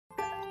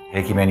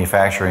Haake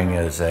Manufacturing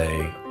is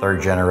a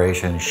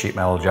third-generation sheet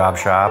metal job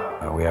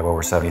shop. We have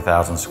over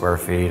 70,000 square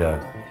feet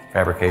of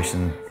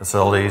fabrication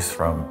facilities,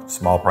 from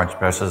small punch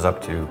presses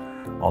up to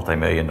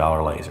multi-million-dollar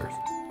lasers.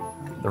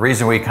 The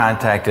reason we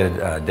contacted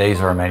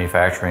Dazor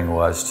Manufacturing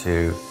was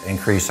to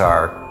increase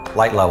our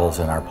light levels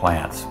in our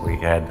plants. We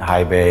had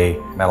high bay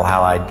metal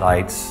halide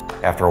lights.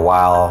 After a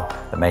while,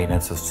 the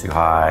maintenance was too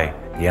high,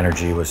 the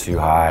energy was too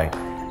high,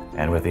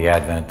 and with the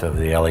advent of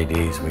the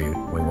LEDs, we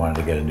wanted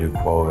to get a new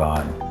quote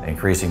on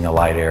increasing the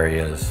light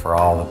areas for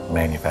all the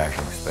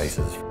manufacturing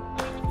spaces.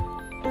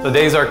 So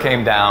Dazor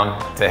came down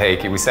to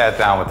Haake. We sat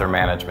down with their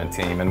management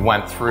team and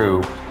went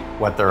through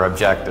what their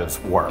objectives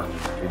were.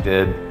 We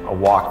did a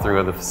walkthrough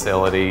of the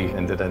facility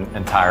and did an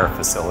entire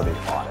facility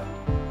audit.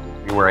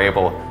 We were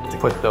able to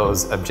put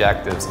those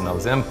objectives and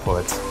those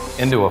inputs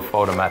into a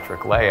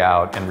photometric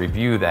layout and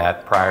review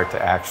that prior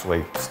to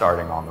actually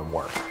starting on the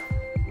work.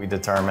 We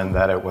determined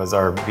that it was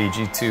our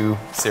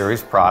VG2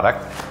 series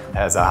product. It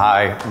has a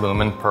high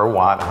lumen per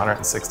watt,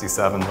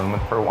 167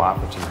 lumen per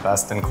watt, which is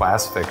best in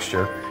class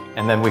fixture.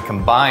 And then we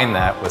combined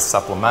that with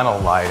supplemental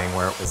lighting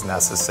where it was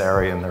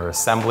necessary in their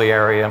assembly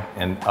area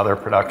and other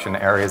production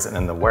areas and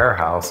in the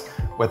warehouse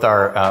with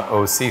our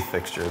OC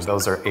fixtures.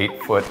 Those are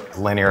 8-foot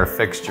linear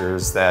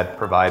fixtures that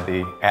provide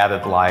the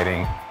added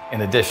lighting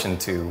in addition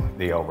to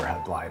the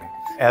overhead lighting.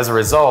 As a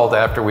result,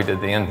 after we did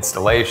the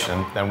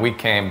installation, then we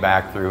came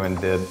back through and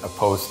did a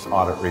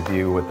post-audit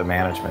review with the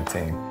management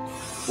team.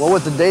 Well,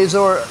 with the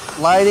Dazor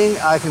lighting,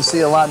 I can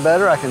see a lot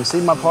better. I can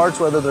see my parts,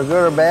 whether they're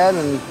good or bad,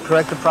 and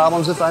correct the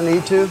problems if I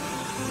need to.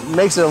 It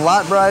makes it a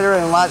lot brighter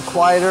and a lot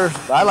quieter.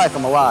 I like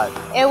them a lot.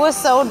 It was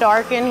so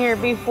dark in here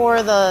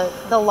before the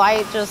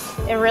light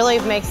it really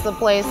makes the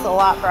place a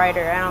lot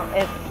brighter.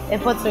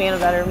 It puts me in a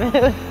better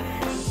mood.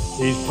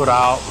 These put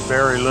out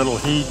very little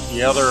heat.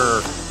 The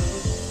other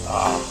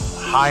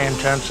high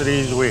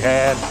intensities we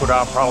had put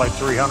out probably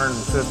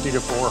 350 to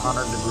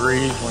 400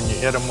 degrees when you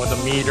hit them with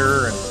a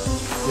meter, and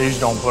these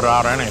don't put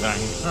out anything.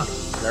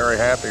 Very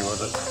happy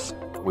with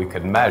it. We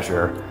could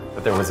measure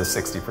that there was a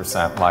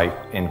 60% light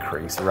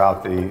increase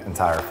throughout the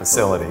entire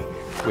facility.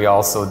 We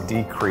also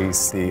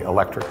decreased the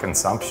electric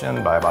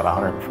consumption by about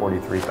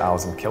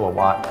 143,000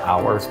 kilowatt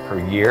hours per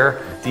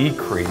year,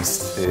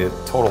 decreased the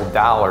total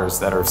dollars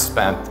that are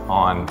spent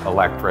on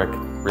electric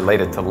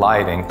related to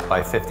lighting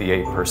by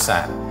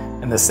 58%.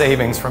 And the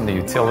savings from the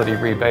utility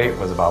rebate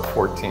was about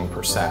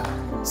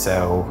 14%.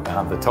 So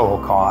the total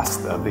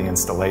cost of the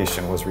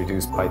installation was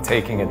reduced by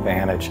taking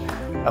advantage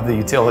of the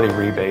utility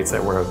rebates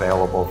that were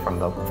available from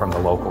the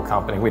local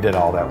company. We did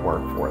all that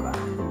work for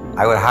them.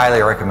 I would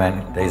highly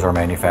recommend Dazor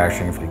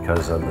Manufacturing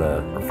because of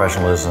the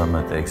professionalism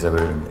that they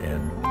exhibited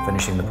in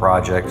finishing the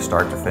project,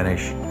 start to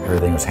finish.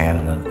 Everything was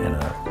handled in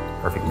a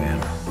perfect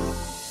manner.